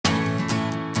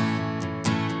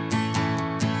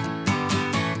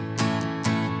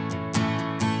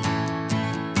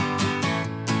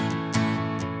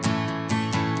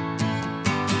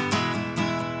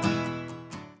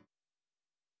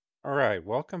All right,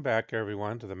 welcome back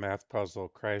everyone to the Math Puzzle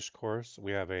Crash Course.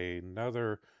 We have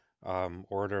another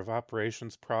order of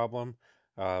operations problem.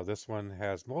 This one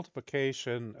has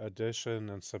multiplication, addition,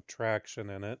 and subtraction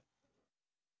in it.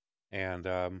 And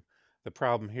the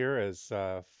problem here is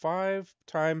 5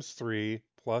 times 3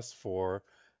 plus 4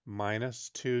 minus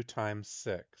 2 times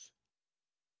 6.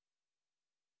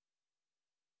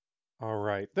 All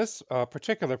right, this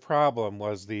particular problem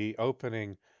was the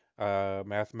opening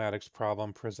mathematics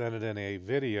problem presented in a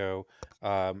video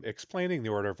explaining the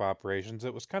order of operations.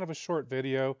 It was kind of a short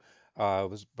video.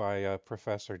 It was by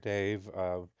Professor Dave.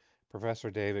 Professor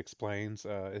Dave Explains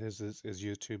his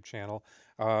YouTube channel.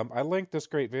 I linked this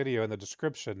great video in the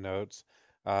description notes,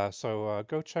 so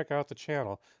go check out the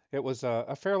channel. It was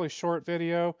a fairly short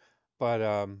video, but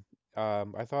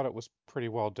I thought it was pretty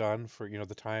well done for,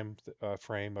 the time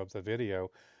frame of the video.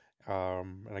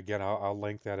 And again, I'll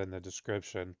link that in the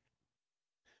description.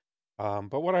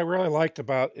 But what I really liked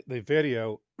about the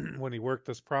video when he worked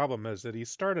this problem is that he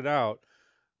started out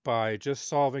by just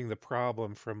solving the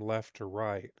problem from left to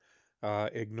right,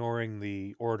 ignoring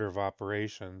the order of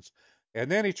operations.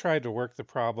 And then he tried to work the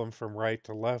problem from right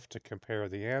to left to compare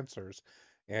the answers.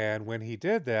 And when he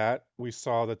did that, we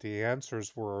saw that the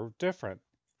answers were different.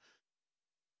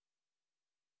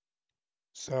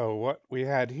 So what we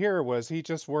had here was he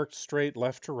just worked straight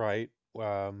left to right,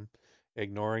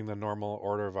 ignoring the normal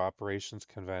order of operations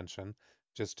convention,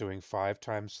 just doing 5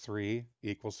 times 3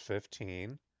 equals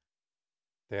 15.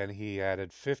 Then he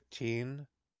added 15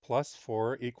 plus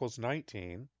 4 equals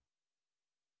 19.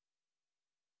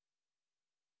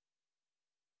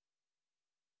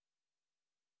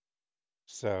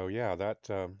 So yeah, let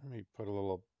me put a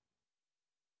little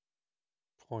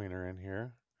pointer in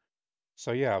here.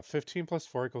 So yeah, 15 plus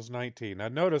 4 equals 19. Now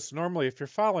notice, normally if you're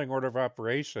following order of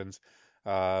operations,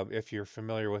 if you're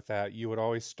familiar with that, you would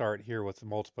always start here with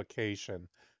multiplication.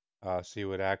 So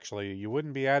you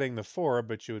wouldn't be adding the 4,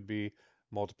 but you would be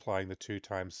multiplying the 2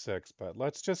 times 6. But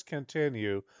let's just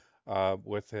continue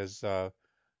with his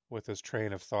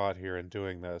train of thought here in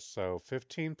doing this. So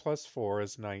 15 plus 4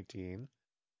 is 19.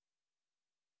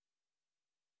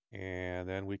 And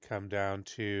then we come down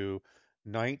to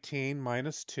 19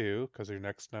 minus 2, because your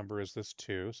next number is this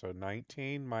 2. So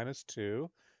 19 minus 2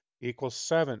 equals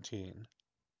 17.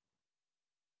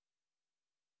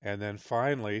 And then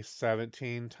finally,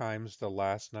 17 times the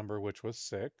last number, which was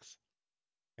 6.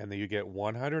 And then you get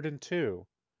 102.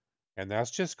 And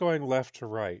that's just going left to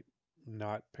right,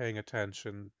 not paying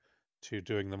attention to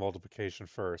doing the multiplication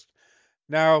first.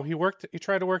 Now, he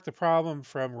tried to work the problem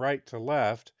from right to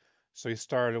left. So he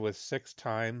started with 6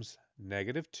 times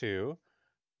negative 2.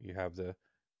 You have the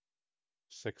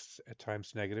 6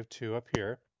 times negative 2 up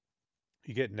here.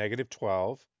 You get negative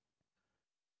 12.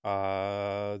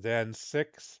 Then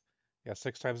 6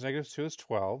 times negative 2 is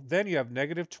 12. Then you have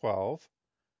negative 12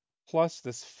 plus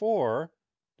this 4.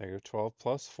 Negative 12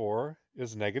 plus 4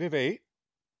 is negative 8.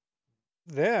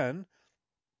 Then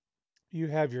you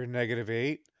have your negative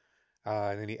 8,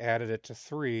 and then you added it to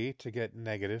 3 to get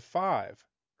negative 5.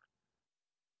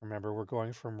 Remember, we're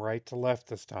going from right to left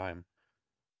this time.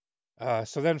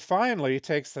 So then finally, he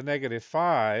takes the negative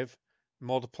 5,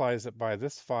 multiplies it by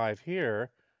this 5 here.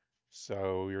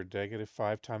 So your negative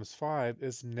 5 times 5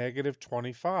 is negative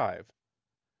 25.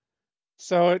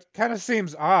 So it kind of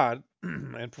seems odd,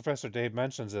 and Professor Dave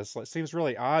mentions this, it seems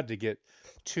really odd to get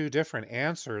two different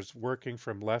answers working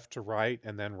from left to right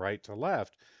and then right to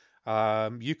left.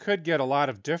 You could get a lot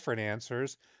of different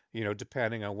answers,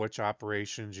 depending on which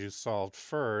operations you solved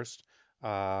first,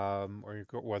 or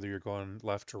whether you're going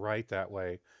left to right that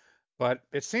way. But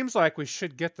it seems like we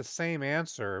should get the same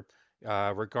answer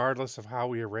regardless of how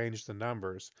we arrange the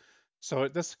numbers. So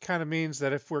this kind of means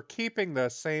that if we're keeping the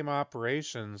same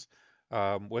operations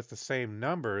with the same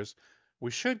numbers,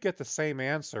 we should get the same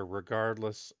answer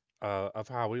regardless of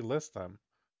how we list them.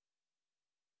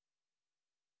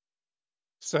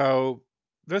 So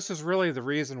this is really the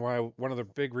reason why, one of the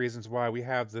big reasons why we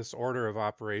have this order of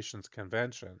operations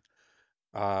convention.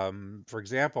 For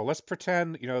example, let's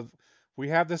pretend, we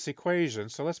have this equation.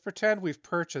 So let's pretend we've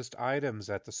purchased items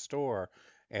at the store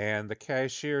and the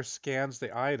cashier scans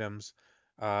the items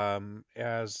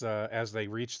as they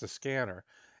reach the scanner.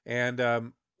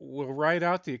 And we'll write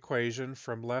out the equation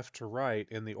from left to right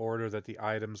in the order that the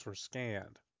items were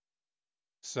scanned.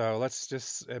 So let's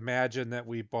just imagine that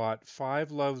we bought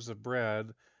 5 loaves of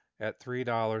bread at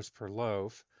 $3 per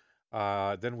loaf.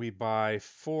 Then we buy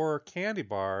 4 candy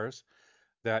bars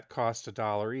that cost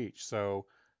 $1 each. So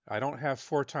I don't have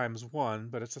 4 times 1,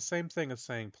 but it's the same thing as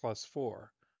saying plus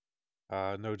 4.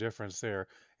 No difference there.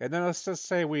 And then let's just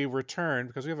say we returned,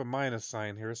 because we have a minus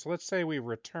sign here. So let's say we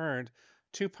returned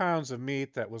 2 pounds of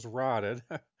meat that was rotted,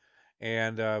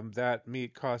 and that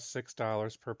meat cost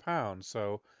 $6 per pound.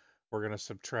 So we're going to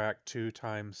subtract 2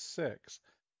 times 6.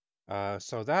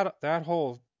 So that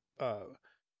whole uh,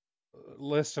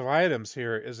 list of items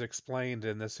here is explained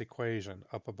in this equation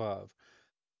up above.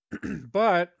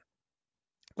 But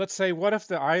let's say, what if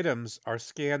the items are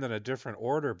scanned in a different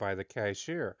order by the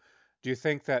cashier? Do you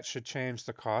think that should change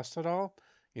the cost at all?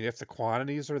 If the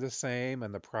quantities are the same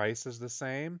and the price is the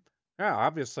same, yeah,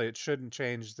 obviously it shouldn't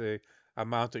change the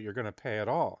amount that you're going to pay at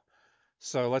all.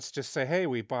 So let's just say, hey,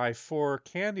 we buy 4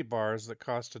 candy bars that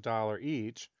cost $1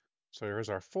 each. So here's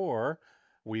our 4.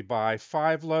 We buy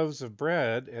 5 loaves of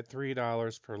bread at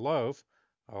 $3 per loaf.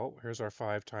 Oh, here's our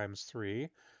 5 times 3.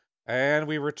 And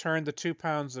we returned the 2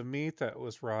 pounds of meat that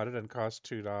was rotted and cost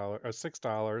 $2 or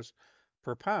 $6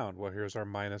 per pound. Well, here's our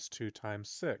minus 2 times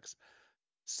 6.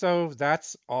 So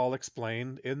that's all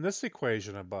explained in this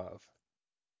equation above.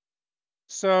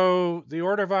 So the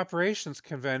order of operations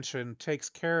convention takes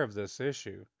care of this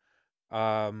issue.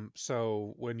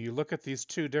 So when you look at these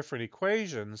two different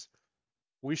equations,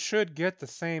 we should get the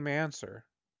same answer.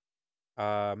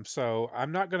 So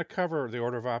I'm not going to cover the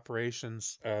order of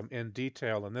operations in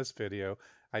detail in this video.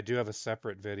 I do have a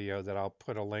separate video that I'll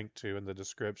put a link to in the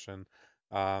description.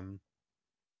 Um,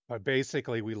 but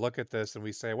basically, we look at this and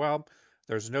we say, well,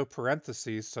 there's no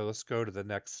parentheses, so let's go to the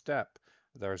next step.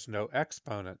 There's no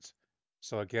exponents.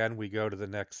 So again, we go to the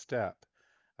next step.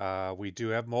 We do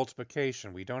have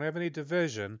multiplication. We don't have any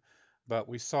division, but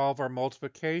we solve our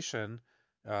multiplication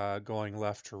going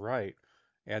left to right.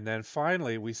 And then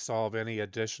finally, we solve any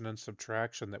addition and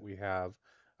subtraction that we have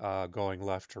going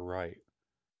left to right.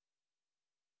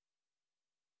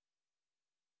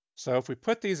 So if we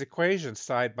put these equations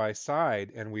side by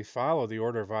side and we follow the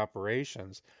order of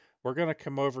operations, we're going to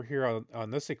come over here on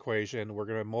this equation. We're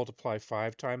going to multiply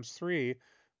 5 times 3,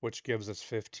 which gives us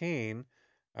 15.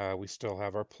 We still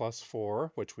have our plus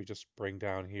 4, which we just bring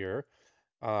down here.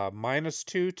 Minus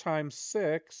 2 times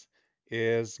 6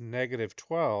 is negative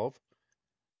 12.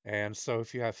 And so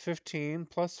if you have 15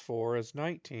 plus 4 is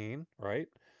 19, right?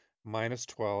 Minus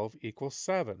 12 equals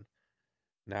 7.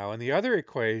 Now in the other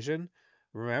equation,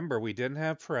 remember we didn't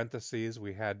have parentheses,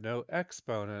 we had no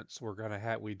exponents,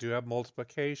 we do have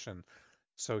multiplication.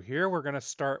 So here we're going to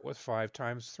start with 5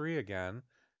 times 3 again.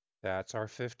 That's our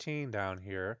 15 down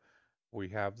here. We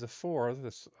have the 4,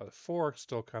 this 4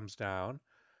 still comes down.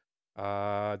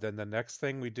 Then the next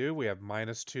thing we do, we have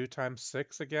minus 2 times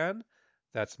 6 again.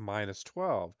 That's minus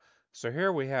 12. So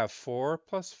here we have 4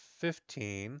 plus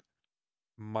 15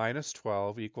 minus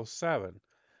 12 equals 7.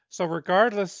 So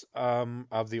regardless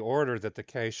of the order that the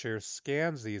cashier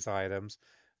scans these items,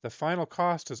 the final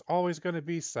cost is always going to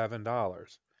be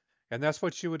 $7. And that's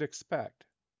what you would expect.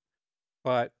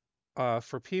 But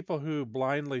for people who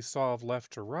blindly solve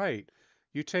left to right,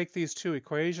 you take these two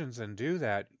equations and do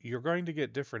that, you're going to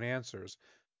get different answers.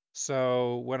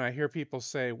 So when I hear people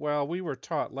say, well, we were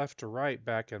taught left to right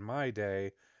back in my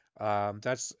day,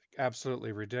 that's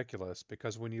absolutely ridiculous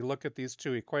because when you look at these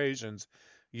two equations,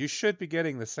 you should be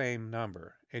getting the same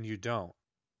number, and you don't.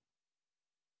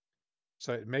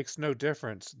 So it makes no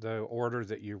difference the order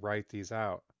that you write these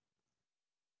out.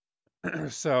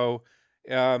 So,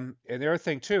 and the other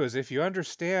thing too is if you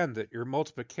understand that your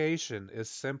multiplication is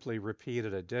simply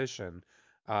repeated addition,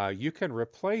 you can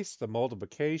replace the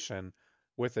multiplication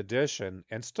with addition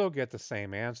and still get the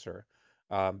same answer.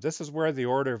 This is where the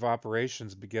order of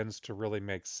operations begins to really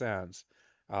make sense.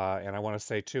 And I want to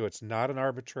say too, it's not an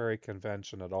arbitrary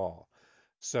convention at all.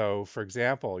 So, for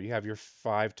example, you have your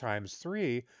 5 times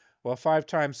 3. Well, 5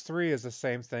 times 3 is the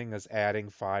same thing as adding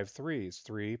 5 threes.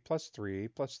 3 plus 3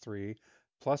 plus 3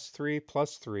 plus 3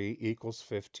 plus 3 equals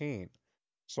 15.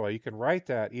 So you can write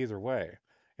that either way.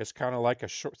 It's kind of like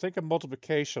think of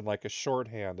multiplication like a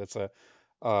shorthand. It's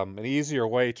an easier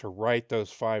way to write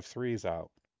those 5 threes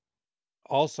out.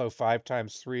 Also, 5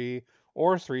 times 3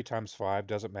 or 3 times 5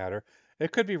 doesn't matter.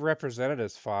 It could be represented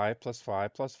as 5 plus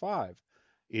 5 plus 5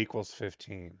 equals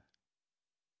 15.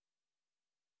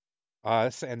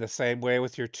 And the same way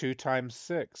with your 2 times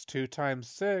 6. 2 times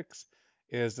 6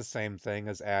 is the same thing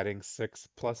as adding 6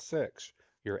 plus 6.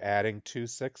 You're adding two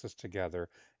sixes together,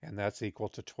 and that's equal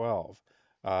to 12.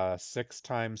 6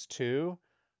 times 2,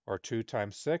 or 2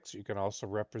 times 6, you can also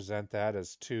represent that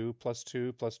as 2 plus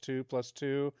 2 plus 2 plus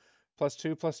 2 plus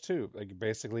 2 plus 2. Like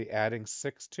basically adding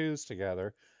 6 2's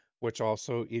together, which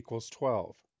also equals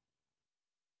 12.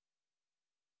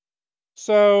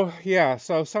 So, yeah,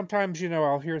 so sometimes,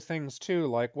 I'll hear things too,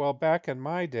 like, well, back in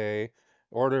my day,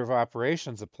 Order of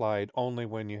operations applied only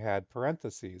when you had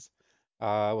parentheses.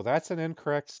 Well, that's an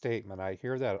incorrect statement. I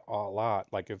hear that a lot.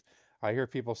 Like if I hear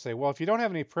people say, well, if you don't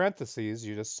have any parentheses,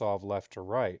 you just solve left to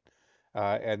right.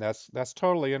 And that's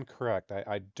totally incorrect.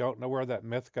 I don't know where that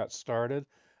myth got started,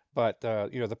 but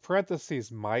the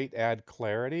parentheses might add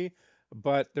clarity,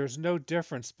 but there's no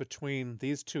difference between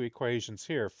these two equations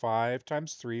here. 5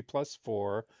 times 3 plus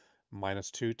 4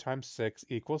 minus 2 times 6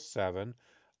 equals 7.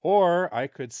 Or I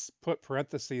could put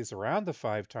parentheses around the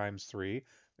 5 times 3,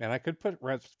 and I could put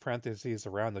parentheses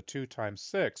around the 2 times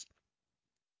 6.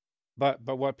 But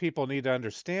what people need to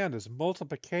understand is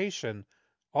multiplication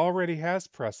already has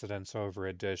precedence over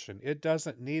addition. It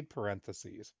doesn't need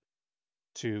parentheses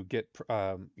to get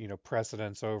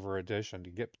precedence over addition, to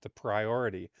get the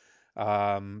priority.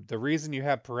 The reason you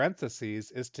have parentheses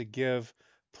is to give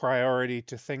priority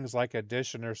to things like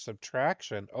addition or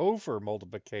subtraction over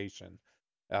multiplication.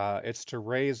 It's to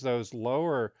raise those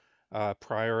lower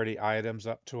priority items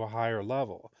up to a higher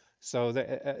level. So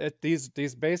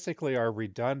these basically are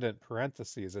redundant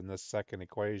parentheses in this second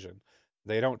equation.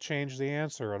 They don't change the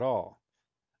answer at all.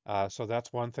 So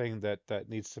that's one thing that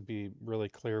needs to be really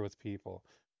clear with people.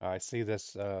 I see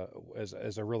this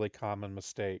as a really common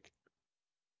mistake.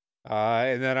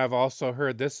 And then I've also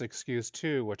heard this excuse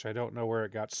too, which I don't know where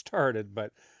it got started,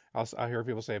 but I hear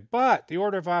people say, but the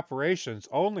order of operations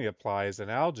only applies in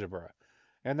algebra.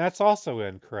 And that's also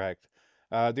incorrect.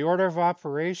 The order of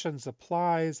operations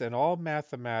applies in all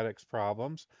mathematics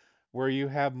problems where you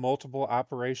have multiple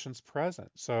operations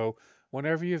present. So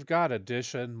whenever you've got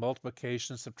addition,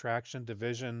 multiplication, subtraction,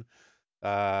 division,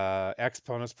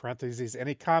 exponents, parentheses,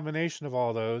 any combination of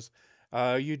all those,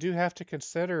 you do have to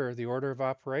consider the order of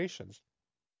operations.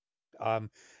 Um,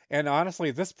 and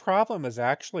honestly, this problem is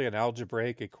actually an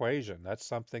algebraic equation. That's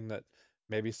something that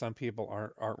maybe some people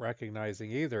aren't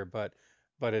recognizing either, but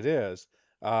it is.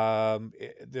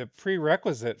 The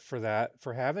prerequisite for that,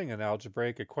 for having an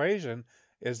algebraic equation,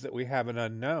 is that we have an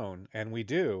unknown, and we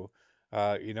do.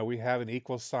 We have an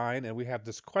equal sign, and we have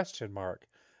this question mark.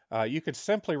 You could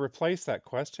simply replace that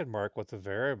question mark with a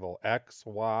variable, x,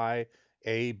 y,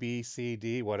 a, b, c,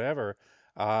 d, whatever,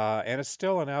 and it's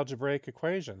still an algebraic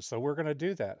equation. So we're going to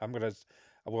do that.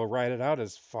 We'll write it out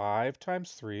as 5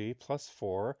 times 3 plus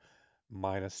 4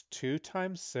 minus 2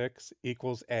 times 6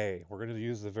 equals a. We're going to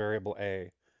use the variable a.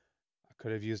 I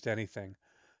could have used anything.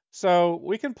 So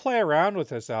we can play around with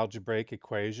this algebraic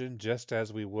equation just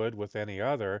as we would with any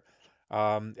other.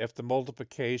 If the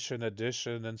multiplication,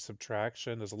 addition, and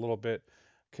subtraction is a little bit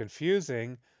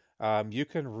confusing, you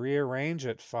can rearrange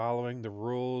it following the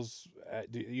rules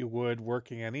you would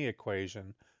working any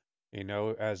equation,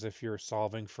 as if you're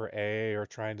solving for A or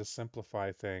trying to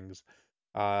simplify things.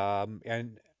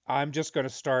 And I'm just going to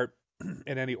start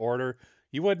in any order.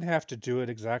 You wouldn't have to do it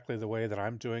exactly the way that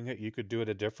I'm doing it. You could do it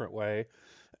a different way.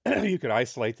 You could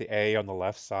isolate the A on the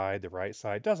left side, the right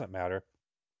side, doesn't matter.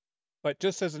 But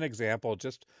just as an example,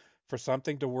 just for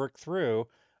something to work through,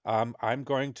 I'm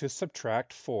going to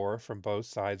subtract 4 from both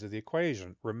sides of the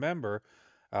equation. Remember,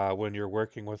 when you're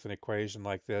working with an equation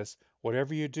like this,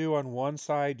 whatever you do on one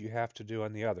side, you have to do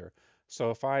on the other.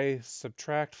 So if I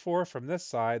subtract 4 from this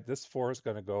 4 is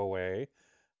going to go away.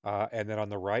 And then on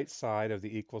the right side of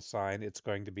the equal sign, it's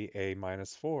going to be a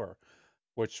minus 4,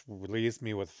 which leaves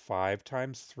me with 5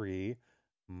 times 3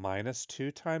 minus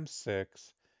 2 times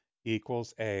 6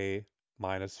 equals a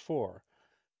minus 4.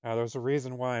 Now there's a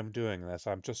reason why I'm doing this.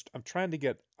 I'm trying to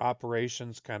get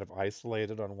operations kind of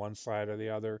isolated on one side or the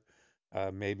other,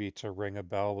 maybe to ring a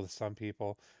bell with some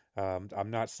people.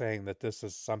 I'm not saying that this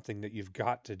is something that you've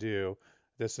got to do.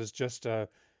 This is just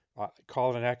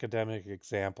call it an academic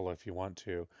example if you want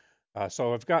to.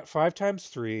 So I've got 5 times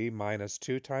 3 minus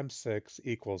 2 times 6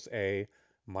 equals a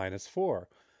minus 4.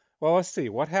 Well, let's see.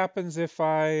 What happens if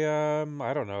I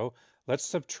don't know, let's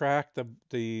subtract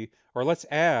or let's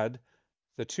add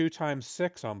the 2 times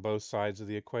 6 on both sides of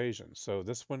the equation. So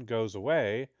this one goes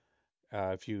away.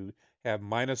 If you have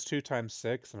minus 2 times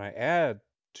 6 and I add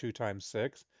 2 times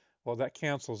 6, well, that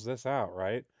cancels this out,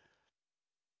 right?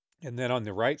 And then on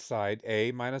the right side,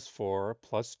 a minus 4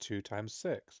 plus 2 times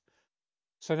 6.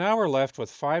 So now we're left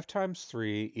with 5 times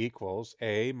 3 equals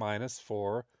a minus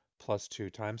 4 plus 2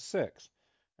 times 6.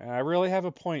 And I really have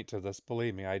a point to this,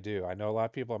 believe me, I do. I know a lot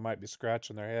of people might be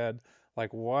scratching their head,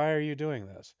 like, why are you doing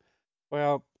this?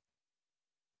 Well,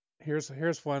 here's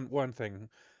one thing.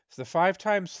 So the 5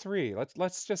 times 3,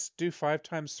 let's just do 5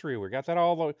 times 3. We got that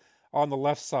on the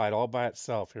left side all by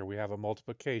itself here. We have a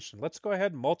multiplication. Let's go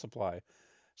ahead and multiply.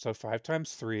 So 5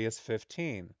 times 3 is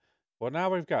 15. Well, now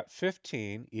we've got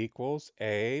 15 equals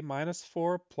a minus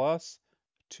 4 plus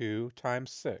 2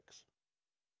 times 6.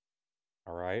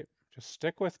 All right, just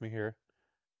stick with me here.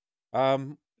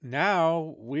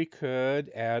 Now we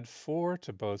could add 4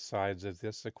 to both sides of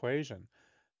this equation.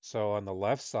 So on the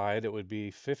left side, it would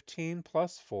be 15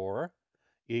 plus 4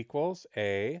 equals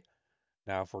A.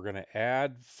 Now, if we're going to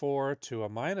add 4 to a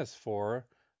minus 4,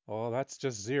 well, that's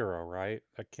just 0, right?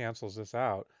 That cancels this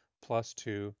out. Plus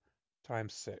 2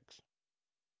 times 6.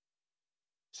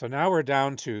 So now we're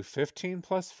down to 15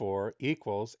 plus 4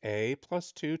 equals A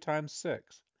plus 2 times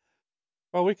 6.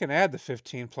 Well, we can add the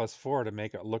 15 plus 4 to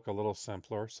make it look a little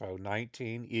simpler. So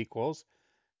 19 equals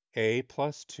A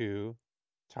plus 2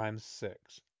 times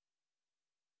 6.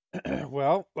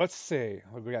 Well, let's see.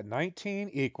 We got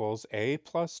 19 equals A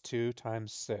plus 2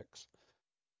 times 6.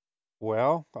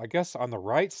 Well, I guess on the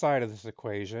right side of this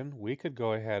equation, we could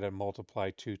go ahead and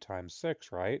multiply 2 times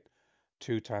 6, right?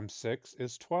 2 times 6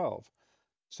 is 12.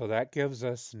 So that gives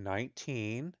us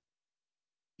 19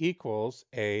 equals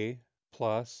A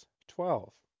plus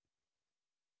 12.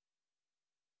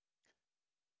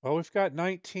 Well, we've got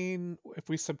 19. If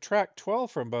we subtract 12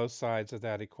 from both sides of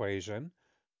that equation,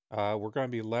 we're going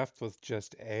to be left with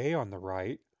just A on the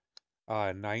right,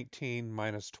 19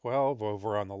 minus 12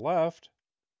 over on the left.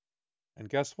 And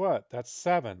guess what? That's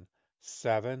 7.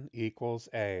 7 equals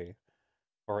A,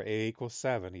 or A equals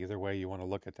 7, either way you want to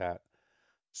look at that.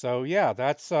 So yeah,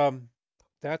 that's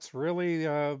really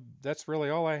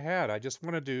all I had. I just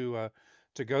wanted to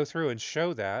go through and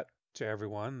show that to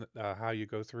everyone, how you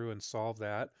go through and solve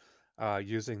that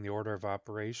using the order of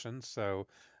operations. So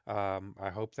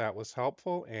I hope that was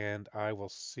helpful, and I will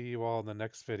see you all in the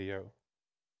next video.